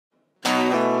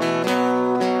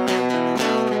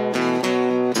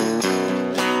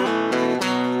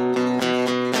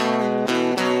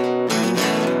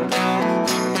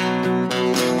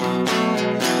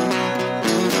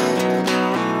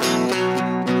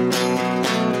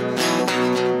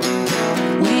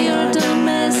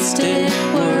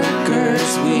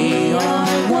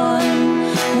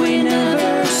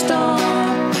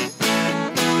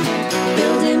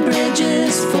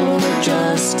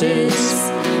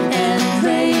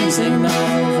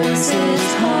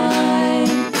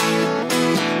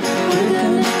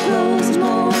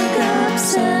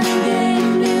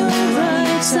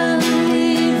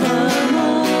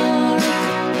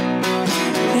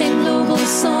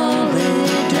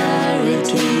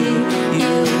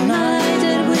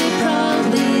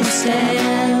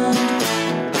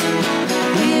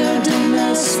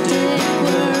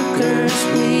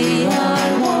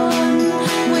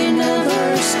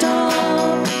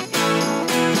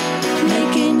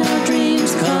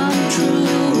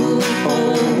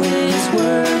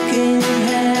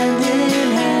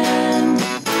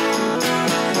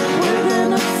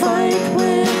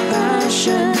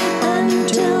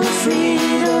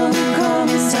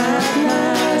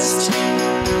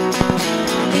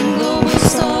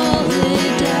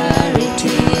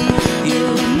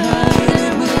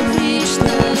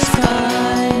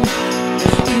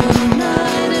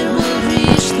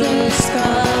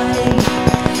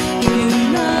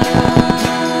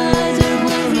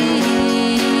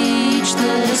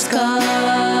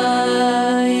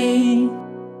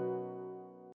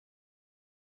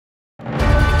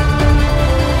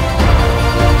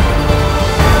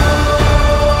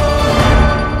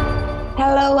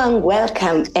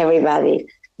Welcome, everybody.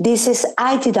 This is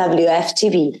IDWF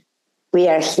TV. We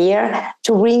are here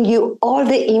to bring you all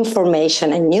the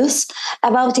information and news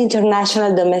about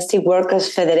International Domestic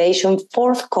Workers Federation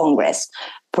 4th Congress,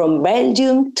 from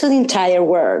Belgium to the entire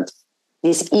world.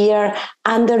 This year,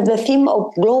 under the theme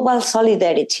of Global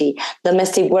Solidarity,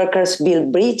 domestic workers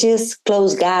build bridges,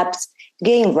 close gaps,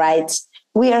 gain rights.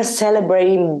 We are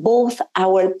celebrating both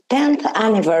our 10th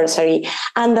anniversary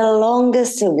and the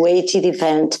longest awaited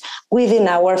event within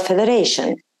our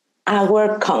federation,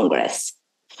 our Congress.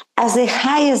 As the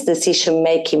highest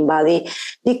decision-making body,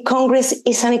 the Congress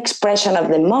is an expression of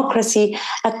democracy,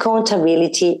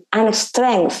 accountability, and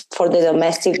strength for the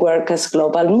domestic workers'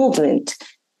 global movement.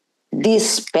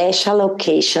 This special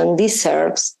occasion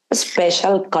deserves a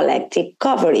special collective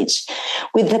coverage,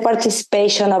 with the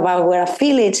participation of our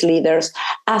affiliate leaders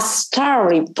as star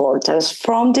reporters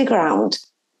from the ground.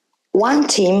 One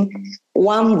team,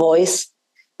 one voice,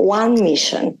 one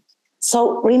mission.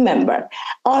 So remember,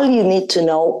 all you need to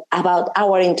know about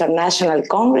our International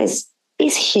Congress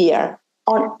is here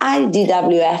on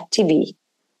IDWF TV.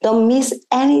 Don't miss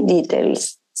any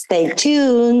details. Stay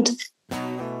tuned.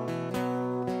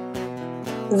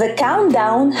 The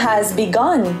countdown has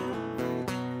begun.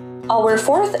 Our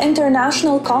 4th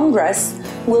International Congress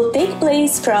will take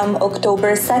place from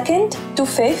October 2nd to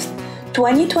 5th,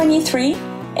 2023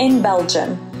 in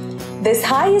Belgium. This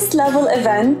highest level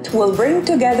event will bring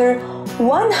together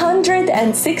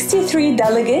 163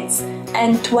 delegates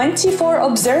and 24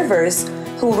 observers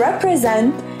who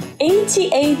represent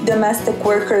 88 domestic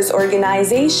workers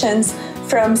organizations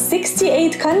from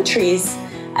 68 countries,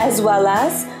 as well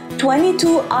as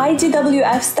 22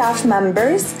 IDWF staff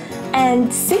members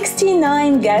and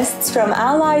 69 guests from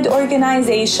allied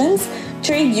organizations,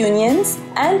 trade unions,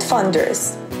 and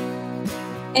funders.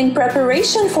 In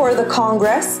preparation for the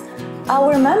Congress,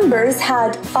 our members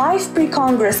had 5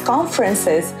 pre-Congress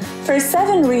conferences for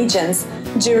 7 regions,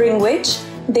 during which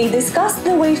they discussed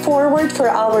the way forward for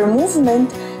our movement,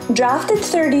 drafted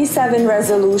 37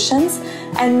 resolutions,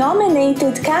 and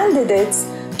nominated candidates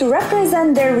to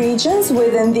represent their regions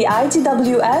within the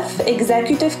IDWF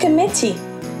Executive Committee.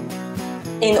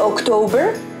 In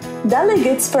October,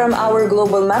 delegates from our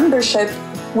global membership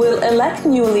will elect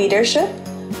new leadership,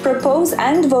 propose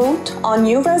and vote on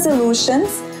new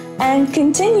resolutions, and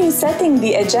continue setting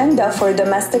the agenda for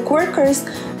domestic workers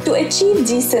to achieve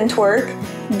decent work,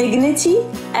 dignity,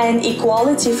 and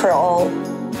equality for all.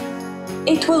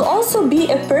 It will also be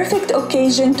a perfect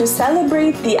occasion to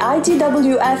celebrate the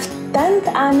IDWF 10th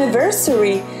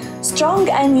anniversary, strong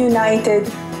and united,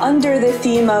 under the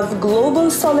theme of Global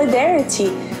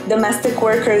Solidarity, domestic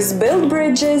workers build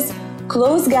bridges,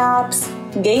 close gaps,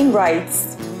 gain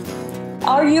rights.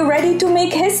 Are you ready to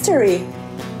make history?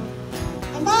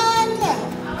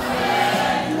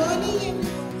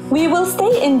 We will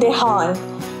stay in De Haan,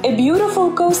 a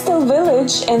beautiful coastal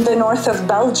village in the north of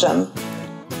Belgium.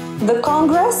 The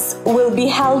Congress will be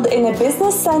held in a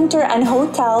business center and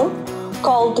hotel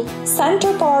called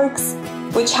Center Parks,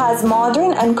 which has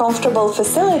modern and comfortable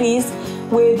facilities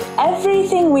with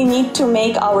everything we need to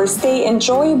make our stay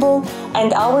enjoyable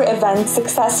and our event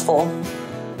successful.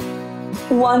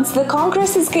 Once the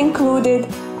Congress is concluded,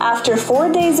 after 4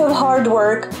 days of hard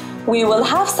work, we will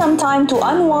have some time to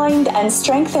unwind and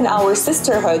strengthen our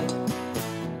sisterhood.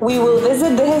 We will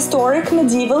visit the historic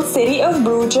medieval city of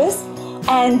Bruges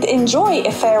and enjoy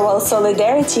a farewell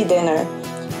solidarity dinner.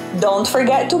 Don't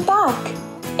forget to pack.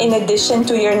 In addition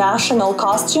to your national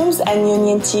costumes and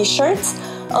union t-shirts,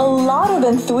 a lot of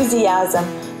enthusiasm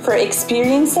for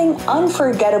experiencing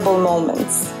unforgettable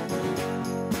moments.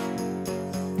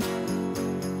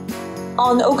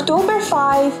 On October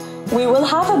 5, we will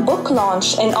have a book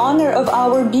launch in honor of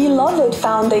our beloved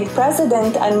founding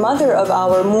president and mother of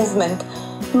our movement,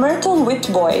 Myrtle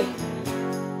Witbooi.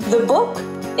 The book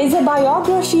is a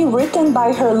biography written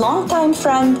by her longtime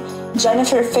friend,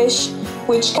 Jennifer Fish,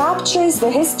 which captures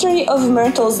the history of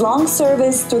Myrtle's long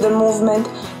service to the movement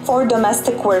for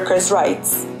domestic workers'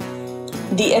 rights.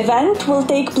 The event will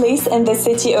take place in the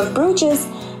city of Bruges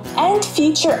and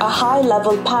feature a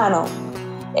high-level panel.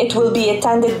 It will be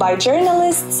attended by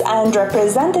journalists and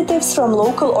representatives from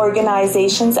local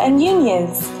organizations and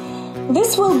unions.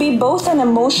 This will be both an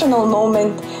emotional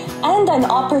moment and an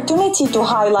opportunity to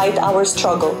highlight our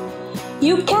struggle.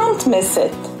 You can't miss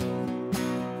it.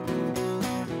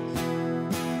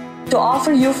 To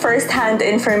offer you first-hand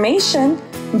information,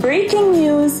 breaking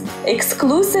news,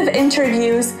 exclusive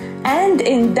interviews, and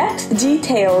in-depth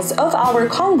details of our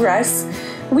Congress,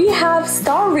 we have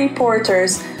star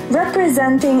reporters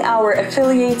representing our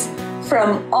affiliates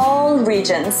from all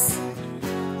regions.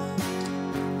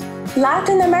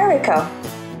 Latin America,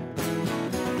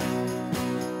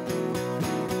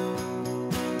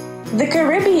 the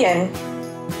Caribbean,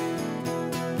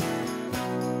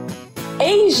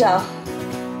 Asia,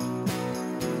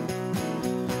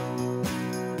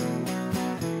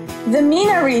 the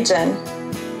MENA region,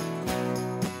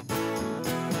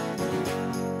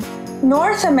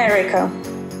 North America,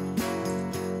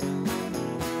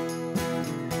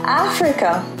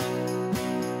 Africa,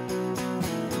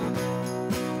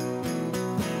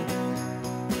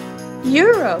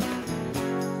 Europe.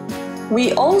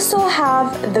 We also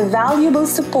have the valuable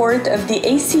support of the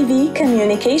ACV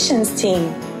communications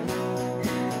team.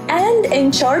 And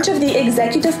in charge of the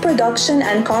executive production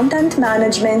and content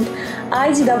management,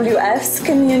 IDWF's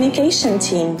communication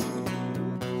team.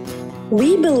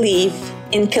 We believe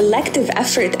in collective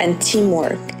effort and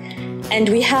teamwork, and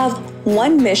we have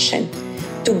one mission: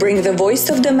 to bring the voice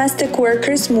of domestic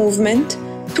workers movement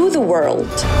to the world.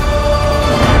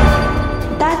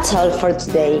 That's all for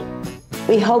today.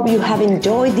 We hope you have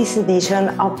enjoyed this edition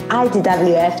of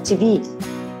IDWF TV.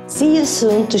 See you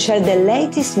soon to share the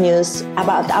latest news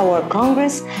about our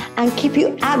Congress and keep you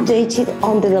updated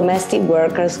on the domestic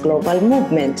workers' global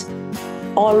movement.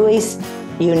 Always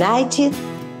united,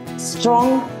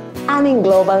 strong, and in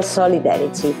global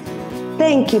solidarity.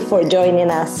 Thank you for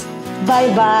joining us.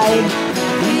 Bye-bye.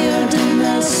 We are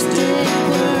domestic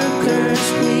workers.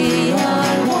 We